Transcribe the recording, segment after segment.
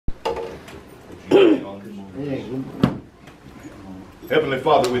Heavenly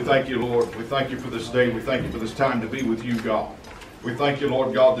Father, we thank you, Lord. We thank you for this day. We thank you for this time to be with you, God. We thank you,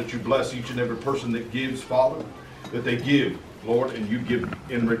 Lord God, that you bless each and every person that gives, Father, that they give, Lord, and you give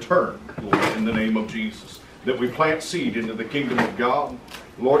in return, Lord, in the name of Jesus. That we plant seed into the kingdom of God,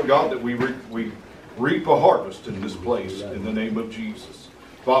 Lord God, that we reap a harvest in this place in the name of Jesus.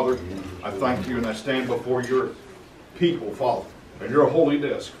 Father, I thank you and I stand before your people, Father, and your holy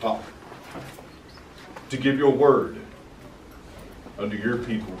desk, Father, to give your word unto your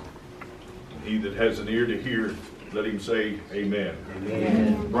people. And he that has an ear to hear, let him say amen.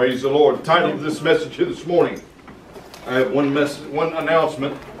 Amen. Praise the Lord. The title of this message here this morning, I have one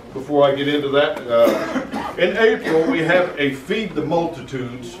announcement before I get into that. In April, we have a Feed the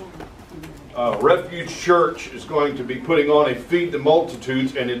Multitudes. Refuge Church is going to be putting on a Feed the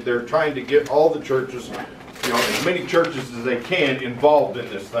Multitudes, and they're trying to get all the churches, as many churches as they can, involved in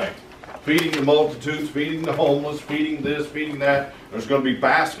this thing. Feeding the multitudes, feeding the homeless, feeding this, feeding that. There's going to be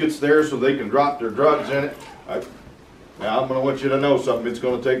baskets there so they can drop their drugs in it. Now, I'm going to want you to know something. It's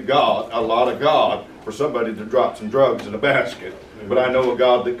going to take God, a lot of God, for somebody to drop some drugs in a basket. But I know a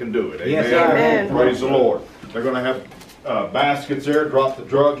God that can do it. Amen. Yes, amen. Praise the Lord. They're going to have baskets there. Drop the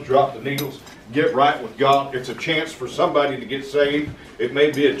drugs, drop the needles. Get right with God. It's a chance for somebody to get saved. It may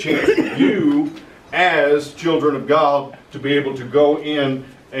be a chance for you, as children of God, to be able to go in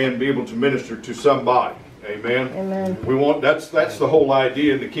and be able to minister to somebody. Amen. Amen. We want that's the whole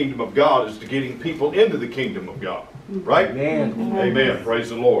idea in the kingdom of God, is to getting people into the kingdom of God. Right? Amen. Amen. Praise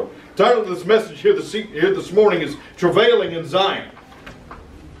the Lord. The title of this message here this morning is Travailing in Zion.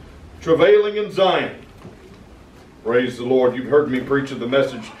 Travailing in Zion. Praise the Lord. You've heard me preach of the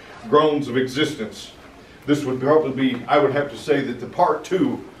message, Groans of Existence. This would probably be, I would have to say, that the part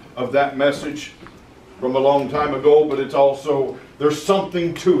 2 of that message from a long time ago, but it's also, there's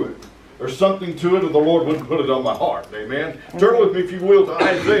something to it. There's something to it, or the Lord wouldn't put it on my heart. Amen. Turn with me, if you will, to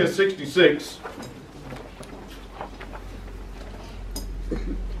Isaiah 66.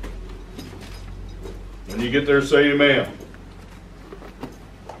 When you get there, say amen.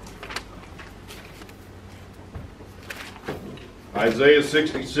 Isaiah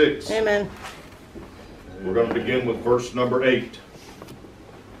 66. Amen. We're going to begin with verse number 8.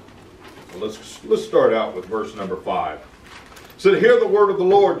 Let's start out with verse number 5. It said, "Hear the word of the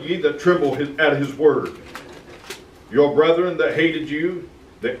Lord, ye that tremble at his word. Your brethren that hated you,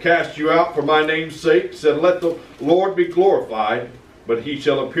 that cast you out for my name's sake, said, Let the Lord be glorified, but he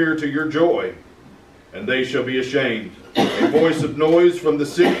shall appear to your joy, and they shall be ashamed. A voice of noise from the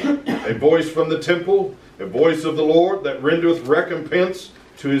city, a voice from the temple, a voice of the Lord that rendereth recompense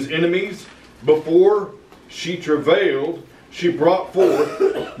to his enemies. Before she travailed, she brought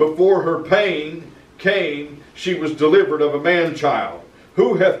forth. Before her pain came, she was delivered of a man-child.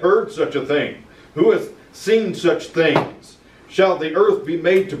 Who hath heard such a thing? Who hath seen such things? Shall the earth be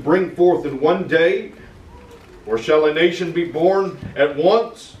made to bring forth in one day? Or shall a nation be born at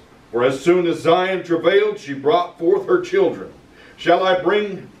once? For as soon as Zion travailed, she brought forth her children. Shall I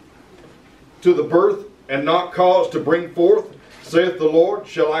bring to the birth and not cause to bring forth, saith the Lord?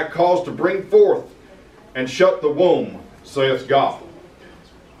 Shall I cause to bring forth and shut the womb, saith God?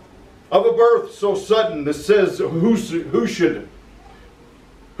 Of a birth so sudden, this says, who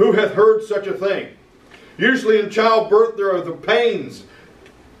hath heard such a thing? Usually in childbirth there are the pains,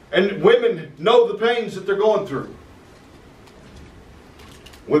 and women know the pains that they're going through.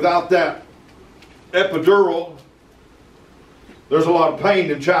 Without that epidural, there's a lot of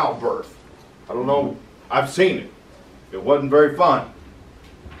pain in childbirth. I don't know, I've seen it. It wasn't very fun.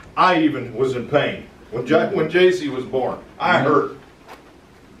 I even was in pain. When JC was born, I hurt.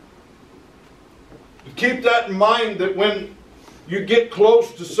 Keep that in mind, that when you get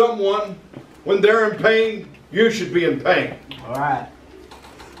close to someone, when they're in pain, you should be in pain. All right.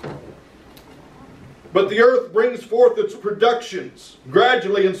 But the earth brings forth its productions,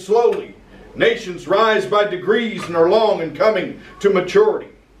 gradually and slowly. Nations rise by degrees and are long in coming to maturity.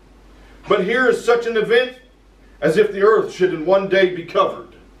 But here is such an event, as if the earth should in one day be covered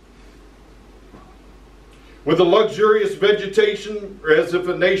with a luxurious vegetation, or as if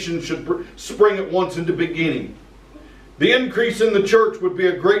a nation should spring at once into beginning. The increase in the church would be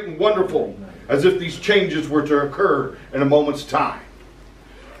a great and wonderful, as if these changes were to occur in a moment's time.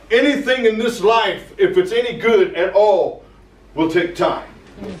 Anything in this life, if it's any good at all, will take time.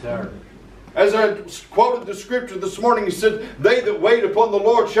 Yes, sir. As I quoted the scripture this morning, he said, "They that wait upon the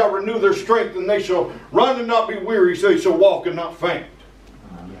Lord shall renew their strength, and they shall run and not be weary, so they shall walk and not faint."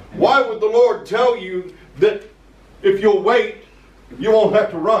 Why would the Lord tell you that if you'll wait, you won't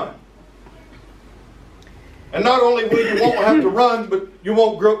have to run? And not only will you won't have to run, but you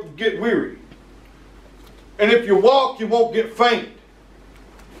won't get weary. And if you walk, you won't get faint.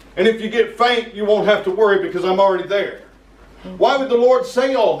 And if you get faint, you won't have to worry because I'm already there. Why would the Lord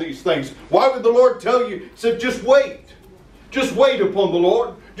say all these things? Why would the Lord tell you? He said, just wait. Just wait upon the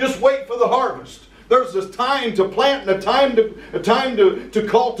Lord. Just wait for the harvest. There's a time to plant and a time to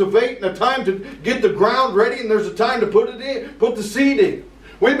cultivate and a time to get the ground ready, and there's a time to put it in, put the seed in.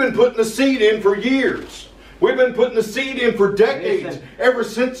 We've been putting the seed in for years. We've been putting the seed in for decades, ever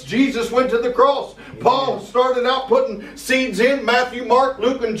since Jesus went to the cross. Paul started out putting seeds in. Matthew, Mark,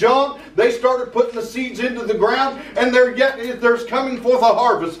 Luke, and John, they started putting the seeds into the ground, and there's coming forth a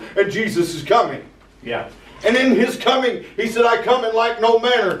harvest, and Jesus is coming. Yeah. And in His coming, He said, I come in like no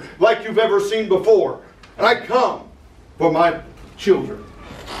manner, like you've ever seen before. And I come for my children.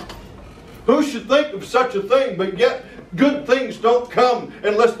 Who should think of such a thing? But yet, good things don't come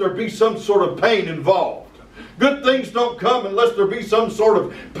unless there be some sort of pain involved. Good things don't come unless there be some sort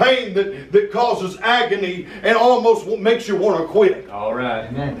of pain that causes agony and almost makes you want to quit. All right.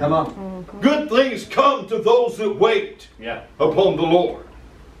 Amen. Come on. Good things come to those that wait upon the Lord.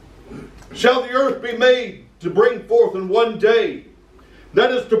 Shall the earth be made to bring forth in one day?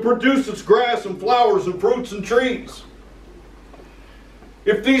 That is to produce its grass and flowers and fruits and trees.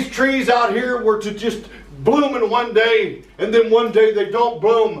 If these trees out here were to just bloom in one day, and then one day they don't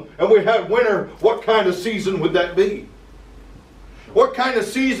bloom, and we have winter, what kind of season would that be? What kind of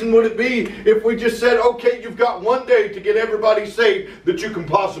season would it be if we just said, okay, you've got one day to get everybody saved that you can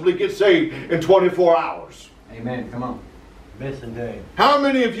possibly get saved in 24 hours? Amen. Come on. Missing day. How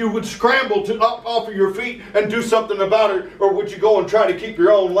many of you would scramble to up off of your feet and do something about it, or would you go and try to keep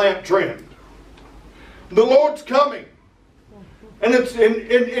your own lamp trimmed? The Lord's coming. And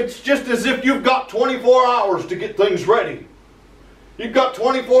it's just as if you've got 24 hours to get things ready. You've got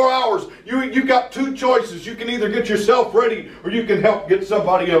 24 hours. You've got two choices. You can either get yourself ready or you can help get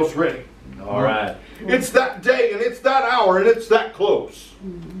somebody else ready. All right. It's that day and it's that hour and it's that close.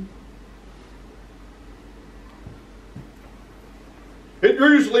 It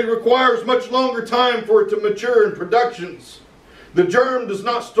usually requires much longer time for it to mature in productions. The germ does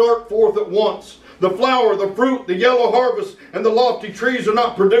not start forth at once. The flower, the fruit, the yellow harvest, and the lofty trees are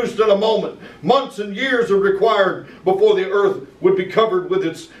not produced in a moment. Months and years are required before the earth would be covered with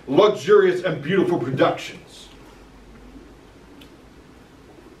its luxurious and beautiful productions.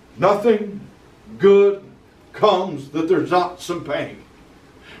 Nothing good comes that there's not some pain.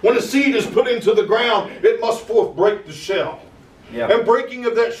 When a seed is put into the ground, it must forth break the shell. Yep. And breaking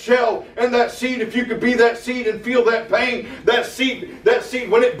of that shell and that seed, if you could be that seed and feel that pain, that seed,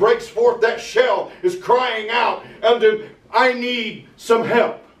 when it breaks forth, that shell is crying out unto, I need some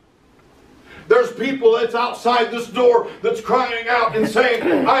help. There's people that's outside this door that's crying out and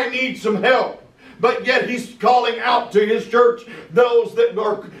saying, I need some help. But yet He's calling out to His church, those that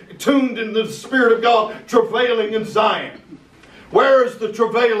are tuned in the Spirit of God, travailing in Zion. Where is the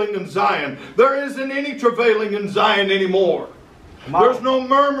travailing in Zion? There isn't any travailing in Zion anymore. There's no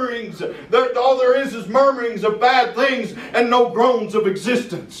murmurings. All there is murmurings of bad things and no groans of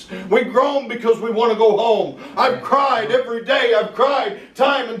existence. We groan because we want to go home. I've cried every day. I've cried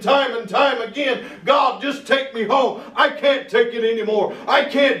time and time and time again. God, just take me home. I can't take it anymore. I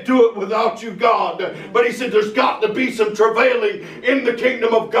can't do it without you, God. But He said there's got to be some travailing in the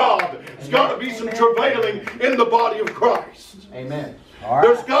kingdom of God. There's got to be some travailing in the body of Christ. Amen. Right.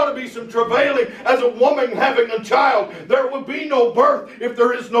 There's got to be some travailing. As a woman having a child, there will be no birth if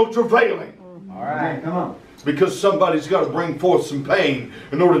there is no travailing. All right, come on. Because somebody's got to bring forth some pain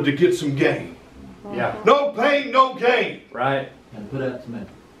in order to get some gain. Yeah. No pain, no gain. Right. And put out some in.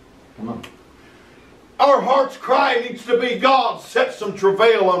 Come on. Our heart's cry needs to be, God, set some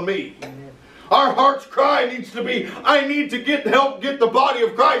travail on me. Our heart's cry needs to be, I need to help get the body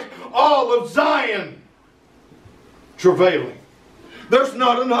of Christ, all of Zion, travailing. There's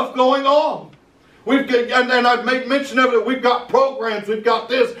not enough going on. We've got, and I've made mention of it, we've got programs, we've got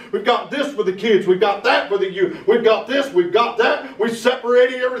this for the kids, we've got that for the youth, we've got this, we've got that, we're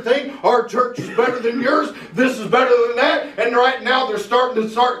separating everything. Our church is better than yours, this is better than that, and right now they're starting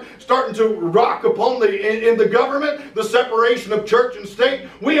to rock upon in the government, the separation of church and state.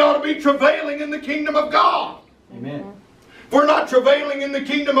 We ought to be travailing in the kingdom of God. Amen. If we're not travailing in the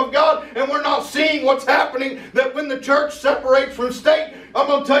kingdom of God and we're not seeing what's happening, that when the church separates from state, I'm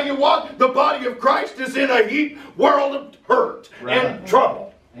going to tell you what, the body of Christ is in a heap world of hurt and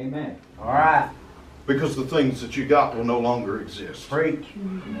trouble. Amen. All right. Because the things that you got will no longer exist. Preach.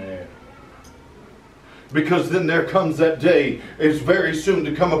 Yeah. Because then there comes that day, it's very soon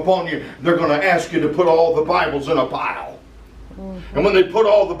to come upon you, they're going to ask you to put all the Bibles in a pile. And when they put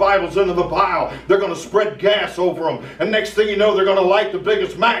all the Bibles into the pile, they're going to spread gas over them. And next thing you know, they're going to light the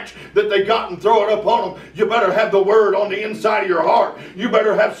biggest match that they got and throw it up on them. You better have the Word on the inside of your heart. You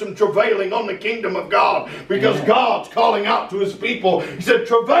better have some travailing on the kingdom of God, because God's calling out to His people. He said,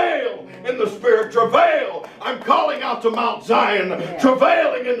 travail in the Spirit, travail. I'm calling out to Mount Zion,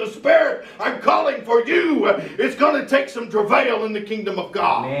 travailing in the Spirit. I'm calling for you. It's going to take some travail in the kingdom of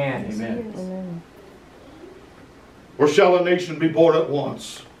God. Amen. Amen. Or shall a nation be born at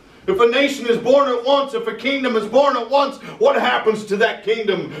once? If a nation is born at once, if a kingdom is born at once, what happens to that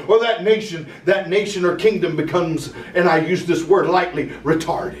kingdom or that nation? That nation or kingdom becomes, and I use this word lightly,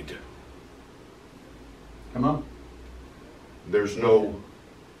 retarded. Come on. There's no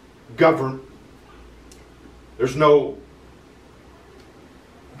government. There's no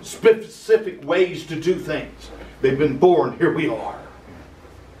specific ways to do things. They've been born, here we are.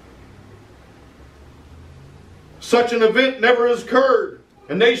 Such an event never has occurred.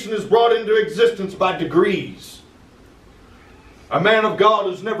 A nation is brought into existence by degrees. A man of God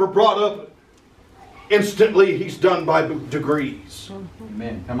is never brought up instantly. He's done by degrees.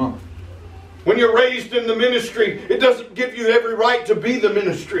 Amen. Come on. When you're raised in the ministry, it doesn't give you every right to be the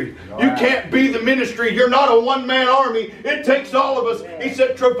ministry. You can't be the ministry. You're not a one-man army. It takes all of us. He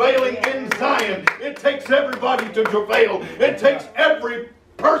said, travailing in Zion. It takes everybody to travail. It takes every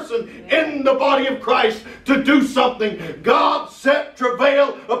person in the body of Christ to do something. God set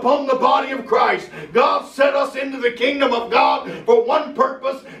travail upon the body of Christ. God set us into the kingdom of God for one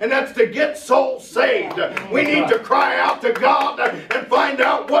purpose, and that's to get souls saved. We need to cry out to God and find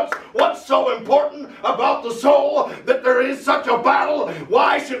out what's so important about the soul that there is such a battle.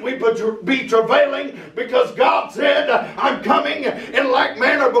 Why should we be travailing? Because God said, I'm coming in like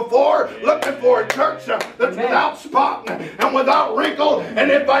manner before, looking for a church that's without spot and without wrinkle.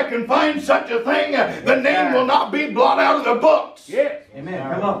 And if I can find such a thing, the name will not be blotted out of the books. Yes. Amen.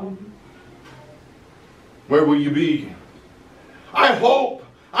 Come on. Where will you be? I hope,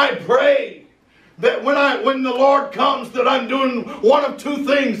 I pray that when the Lord comes, that I'm doing one of two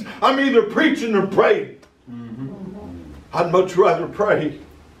things. I'm either preaching or praying. I'd much rather pray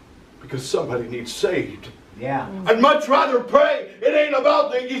because somebody needs saved. Yeah. I'd much rather pray. It ain't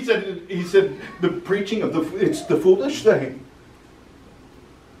about the, he said the preaching of it's the foolish thing.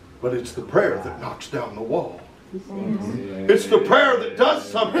 But it's the prayer that knocks down the wall. It's the prayer that does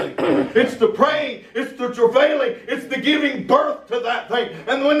something. It's the praying. It's the travailing. It's the giving birth to that thing.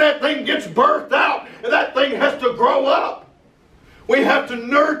 And when that thing gets birthed out, that thing has to grow up. We have to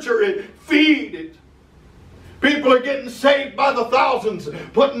nurture it, feed it. People are getting saved by the thousands,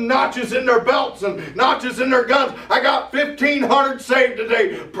 putting notches in their belts and notches in their guns. I got 1,500 saved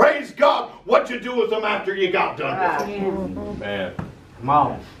today. Praise God. What'd you do with them after you got done with them? Man. Come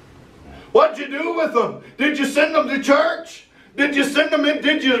on. What'd you do with them? Did you send them to church? Did you send them in?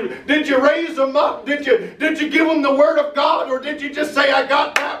 Did you raise them up? Did you give them the Word of God? Or did you just say, I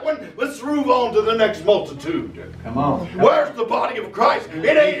got that one? Let's move on to the next multitude. Come on. Where's the body of Christ?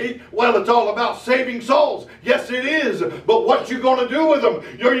 It ain't, well, it's all about saving souls. Yes, it is. But what you going to do with them?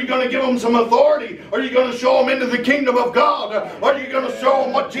 Are you going to give them some authority? Are you going to show them into the kingdom of God? Are you going to show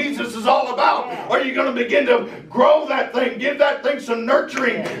them what Jesus is all about? Are you going to begin to grow that thing? Give that thing some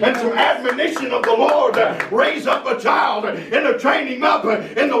nurturing and some admonition of the Lord. Raise up a child and train him up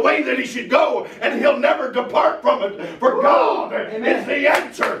in the way that he should go, and he'll never depart from it. For God is the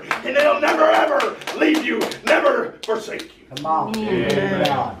answer, and he'll never ever leave you, never forsake you. Come on.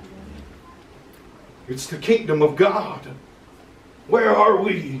 Yeah. It's the kingdom of God. Where are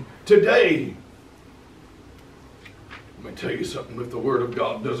we today? Let me tell you something. If the Word of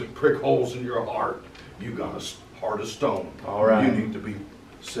God doesn't prick holes in your heart, you got a heart of stone. All right. You need to be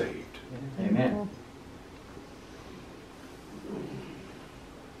saved. Amen.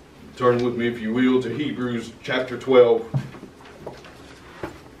 Turn with me, if you will, to Hebrews chapter 12.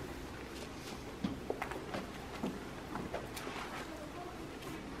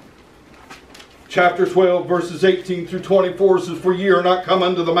 Chapter 12, verses 18 through 24 says, For ye are not come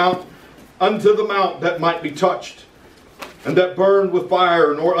unto the mount that might be touched, and that burned with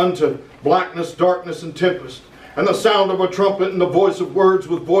fire, nor unto blackness, darkness, and tempest, and the sound of a trumpet, and the voice of words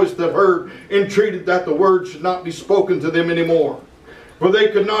with voice that heard, entreated that the word should not be spoken to them any more. For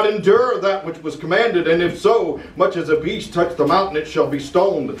they could not endure that which was commanded, and if so, much as a beast touch the mountain, it shall be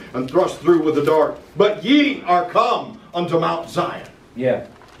stoned and thrust through with a dart. But ye are come unto Mount Zion. Yeah.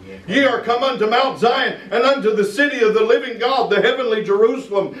 Ye are come unto Mount Zion, and unto the city of the living God, the heavenly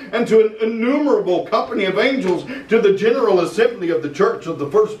Jerusalem, and to an innumerable company of angels, to the general assembly of the church of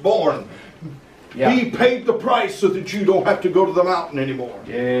the firstborn. Yeah. He paid the price so that you don't have to go to the mountain anymore.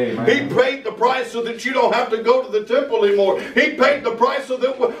 Amen. He paid the price so that you don't have to go to the temple anymore. He paid the price so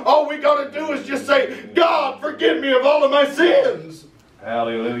that all we got to do is just say, God, forgive me of all of my sins.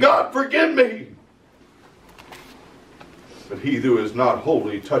 Hallelujah. God, forgive me. But he who is not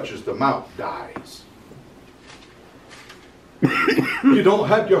holy touches the mount dies. You don't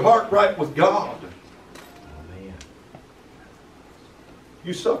have your heart right with God. Amen.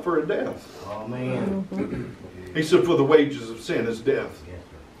 You suffer a death. Amen. He said, for the wages of sin is death. Yes,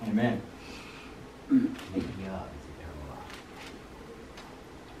 sir. Amen. Thank God is eternal life.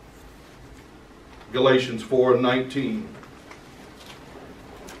 Galatians 4:19.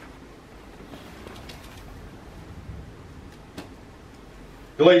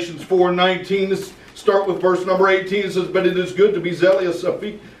 Galatians 4:19, let's start with verse number 18. It says, but it is good to be zealous,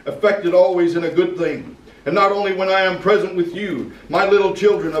 affected always in a good thing. And not only when I am present with you, my little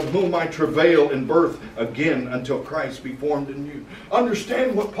children, of whom I travail in birth again until Christ be formed in you.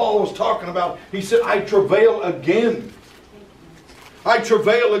 Understand what Paul was talking about. He said, I travail again. I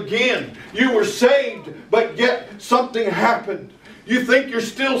travail again. You were saved, but yet something happened. You think you're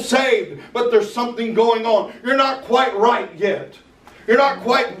still saved, but there's something going on. You're not quite right yet. You're not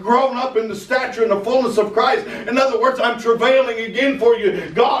quite grown up in the stature and the fullness of Christ. In other words, I'm travailing again for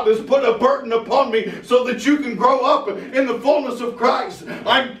you. God has put a burden upon me so that you can grow up in the fullness of Christ.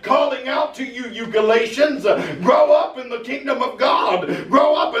 I'm calling out to you, you Galatians. Grow up in the kingdom of God.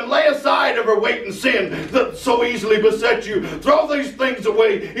 Grow up and lay aside every weight and sin that so easily beset you. Throw these things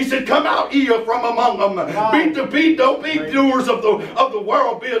away. He said, come out ye from among them. Don't be doers of the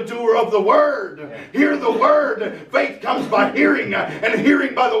world. Be a doer of the word. Hear the word. Faith comes by hearing, and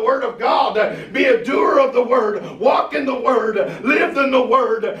hearing by the word of God. Be a doer of the word. Walk in the word. Live in the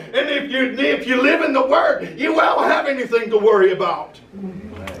word. And if you live in the word, you won't have anything to worry about.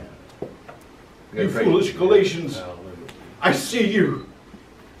 You foolish Galatians, I see you.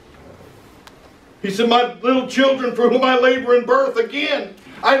 He said, my little children, for whom I labor in birth again.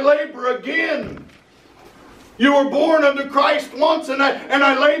 I labor again. You were born unto Christ once, and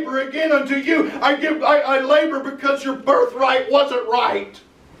I labor again unto you. I labor because your birthright wasn't right.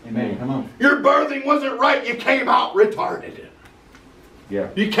 Amen. Come on. Your birthing wasn't right. You came out retarded. Yeah.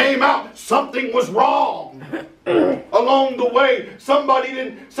 You came out, something was wrong. Along the way, somebody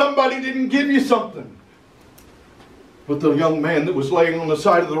didn't give you something. But the young man that was laying on the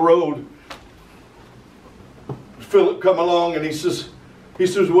side of the road, Philip come along and he says,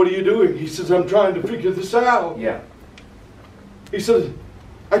 what are you doing? He says, I'm trying to figure this out. Yeah. He says,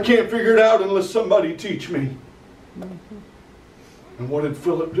 I can't figure it out unless somebody teach me. And what did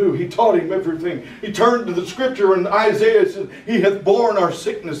Philip do? He taught him everything. He turned to the scripture in Isaiah and said, he hath borne our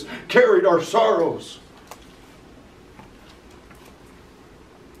sickness, carried our sorrows.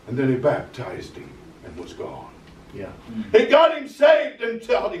 And then he baptized him and was gone. Yeah. He got him saved and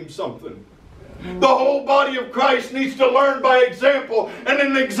taught him something. The whole body of Christ needs to learn by example. And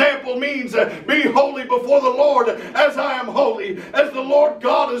an example means be holy before the Lord as I am holy, as the Lord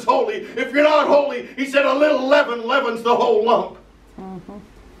God is holy. If you're not holy, he said a little leaven leavens the whole lump.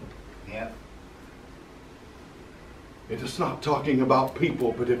 Yeah. It is not talking about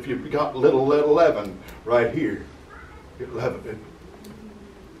people, but if you've got little leaven right here, it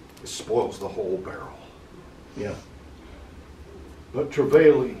spoils the whole barrel. Yeah. But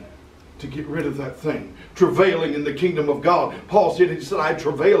travailing to get rid of that thing. Travailing in the kingdom of God. Paul said, he said, I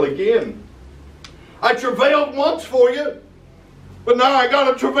travail again. I travailed once for you, but now I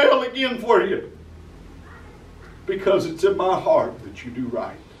got to travail again for you. Because it's in my heart that you do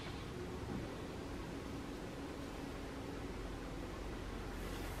right.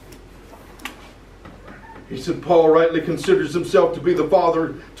 He said, Paul rightly considers himself to be the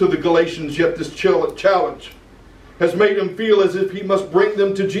father to the Galatians, yet this challenge has made him feel as if he must bring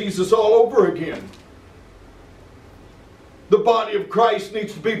them to Jesus all over again. The body of Christ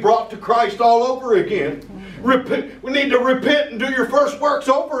needs to be brought to Christ all over again. Repent. We need to repent and do your first works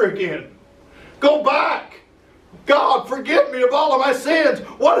over again. Go back. God, forgive me of all of my sins.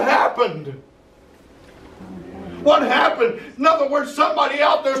 What happened? What happened? In other words, somebody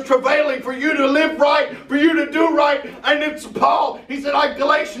out there is travailing for you to live right, for you to do right. And it's Paul. He said,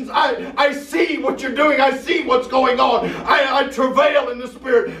 Galatians, I see what you're doing. I see what's going on. I travail in the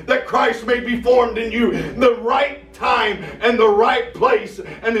Spirit that Christ may be formed in you. The right time and the right place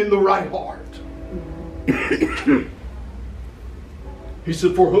and in the right heart. He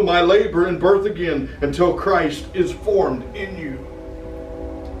said, for whom I labor in birth again until Christ is formed in you.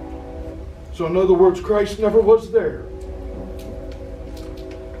 So in other words, Christ never was there.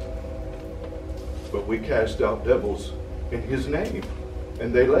 But we cast out devils in his name,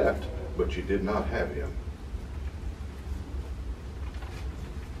 and they left. but you did not have him.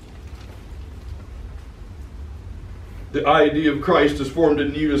 The idea of Christ is formed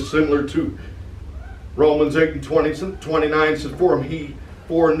in you is similar to Romans 8 and 29 says, for him he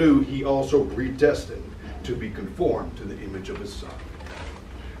foreknew, he also predestined to be conformed to the image of his Son.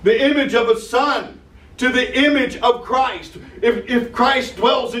 The image of a Son, to the image of Christ. If Christ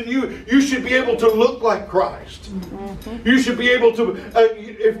dwells in you, you should be able to look like Christ. You should be able to,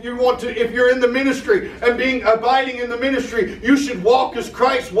 if you're in the ministry and abiding in the ministry, you should walk as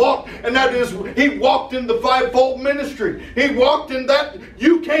Christ walked. And that is, he walked in the fivefold ministry. He walked in that.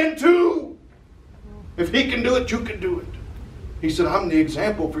 You can too. If he can do it, you can do it. He said, I'm the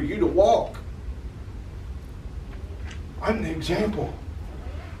example for you to walk. I'm the example.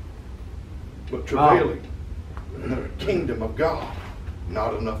 But travailing in the kingdom of God,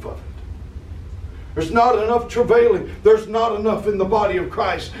 not enough of it. There's not enough travailing. There's not enough in the body of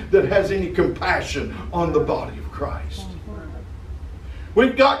Christ that has any compassion on the body of Christ.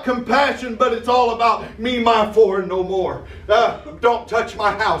 We've got compassion, but it's all about me, my, for, and no more. Don't touch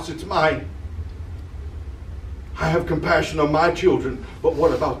my house, it's mine. I have compassion on my children, but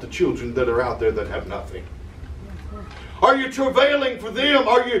what about the children that are out there that have nothing? Are you travailing for them?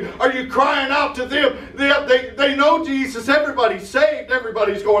 Are you crying out to them? They know Jesus. Everybody's saved.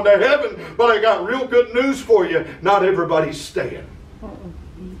 Everybody's going to heaven. But I got real good news for you. Not everybody's staying.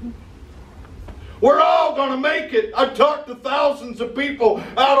 We're all going to make it. I've talked to thousands of people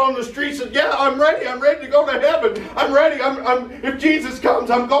out on the streets and yeah, I'm ready. I'm ready to go to heaven. I'm ready. If Jesus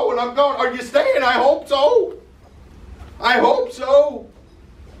comes, I'm going. Are you staying? I hope so. I hope so.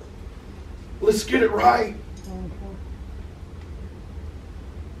 Let's get it right.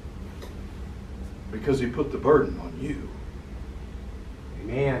 Because he put the burden on you.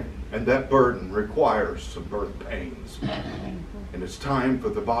 Amen. And that burden requires some birth pains. And it's time for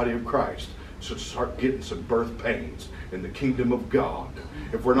the body of Christ to start getting some birth pains in the kingdom of God.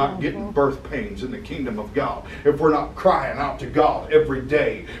 If we're not getting birth pains in the kingdom of God, if we're not crying out to God every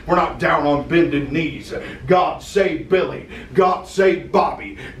day, we're not down on bended knees, God save Billy, God save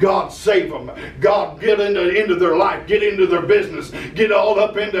Bobby, God save them, God get into their life, get into their business, get all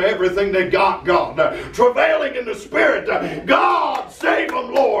up into everything they got, God. Travailing in the Spirit, God save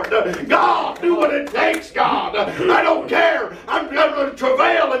them, Lord. God, do what it takes, God. I don't care. I'm going to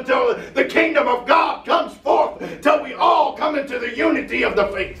travail until the kingdom of God comes forth, until we all come into the unity of the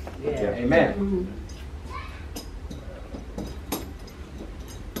faith. Yeah. Amen.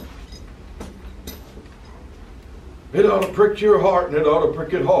 It ought to prick your heart, and it ought to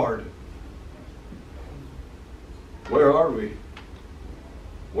prick it hard. Where are we?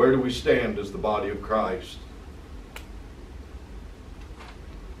 Where do we stand as the body of Christ?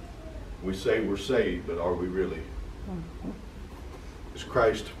 We say we're saved, but are we really? Is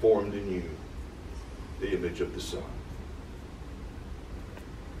Christ formed in you the image of the Son?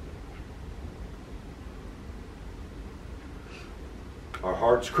 Our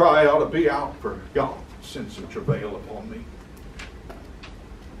heart's cry ought to be out for God. Send some travail upon me.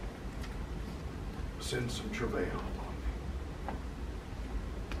 Send some travail upon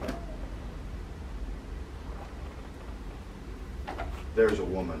me. There's a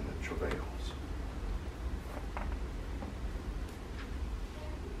woman that travails.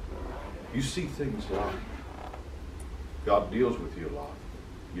 You see things a lot. God deals with you a lot.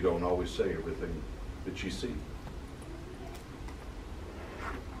 You don't always say everything that you see.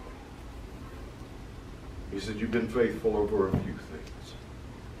 He said, you've been faithful over a few things.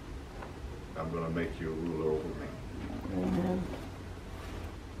 I'm going to make you a ruler over me.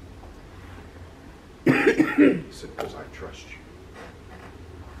 Amen. He said, because I trust you.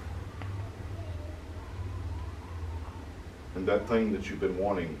 And that thing that you've been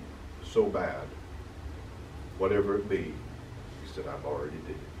wanting so bad, whatever it be, he said, I've already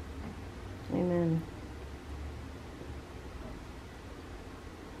did it. Amen.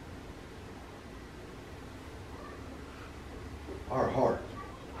 Our heart.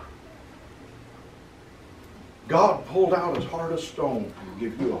 God pulled out his heart of stone and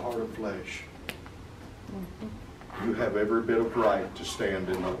give you a heart of flesh. You have every bit of right to stand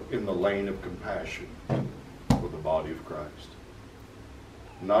in the lane of compassion for the body of Christ.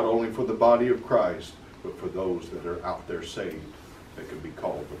 Not only for the body of Christ, but for those that are out there saved that can be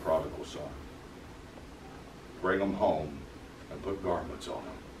called the prodigal son. Bring them home and put garments on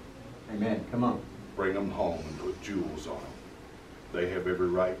them. Amen. Come on. Bring them home and put jewels on them. They have every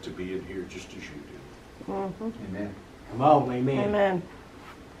right to be in here just as you do. Amen. Come on, amen. Amen.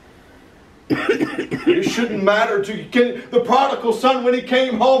 It shouldn't matter to you. The prodigal son, when he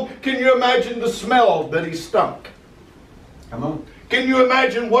came home, can you imagine the smell that he stunk? Come on. Can you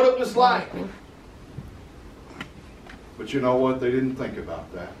imagine what it was like? But you know what? They didn't think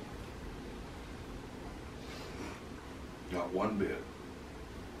about that. Not one bit.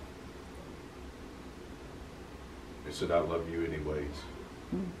 They said, I love you anyways.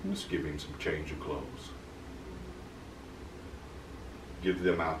 Just give him some change of clothes. Give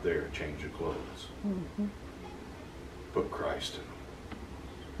them out there a change of clothes. Put Christ in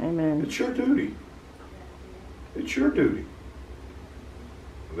them. Amen. It's your duty. It's your duty.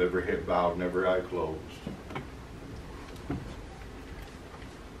 With every head bowed and every eye closed. I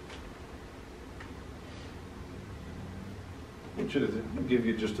want you to I'll give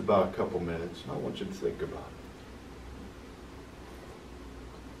you just about a couple minutes. I want you to think about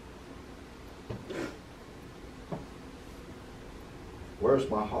it. Where's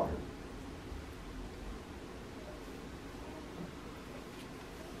my heart?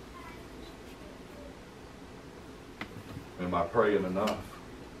 Am I praying enough?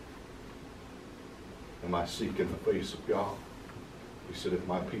 Am I seeking the face of God? He said, if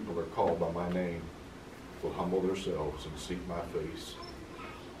my people are called by my name, will humble themselves and seek my face.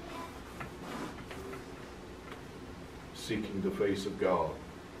 Seeking the face of God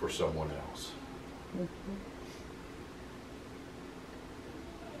for someone else.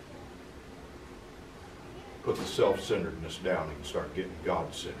 Put the self-centeredness down and start getting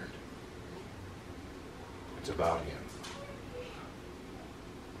God-centered. It's about Him.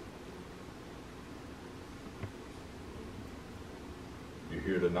 You're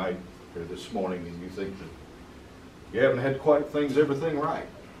here tonight, here this morning, and you think that you haven't had quite everything right.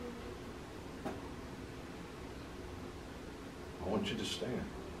 I want you to stand.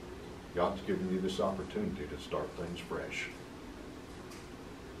 God's given you this opportunity to start things fresh.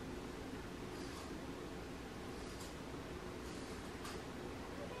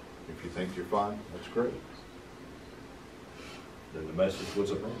 If you think you're fine, that's great. Then the message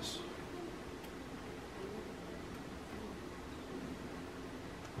was a mess.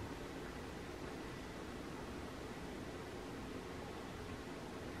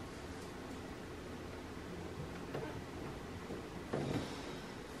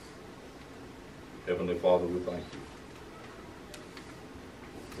 Heavenly Father, we thank you.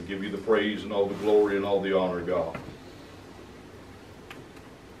 We give you the praise and all the glory and all the honor, God.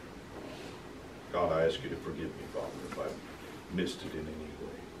 God, I ask you to forgive me, Father, if I've missed it in any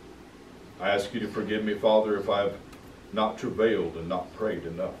way. I ask you to forgive me, Father, if I've not travailed and not prayed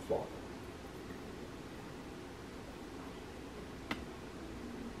enough, Father.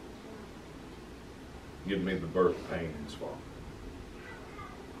 Give me the birth pains, Father,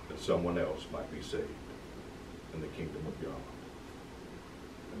 that someone else might be saved in the kingdom of God.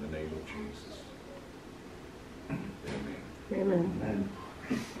 In the name of Jesus. Amen. Amen.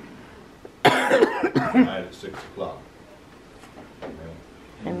 Amen. Tonight at 6 o'clock.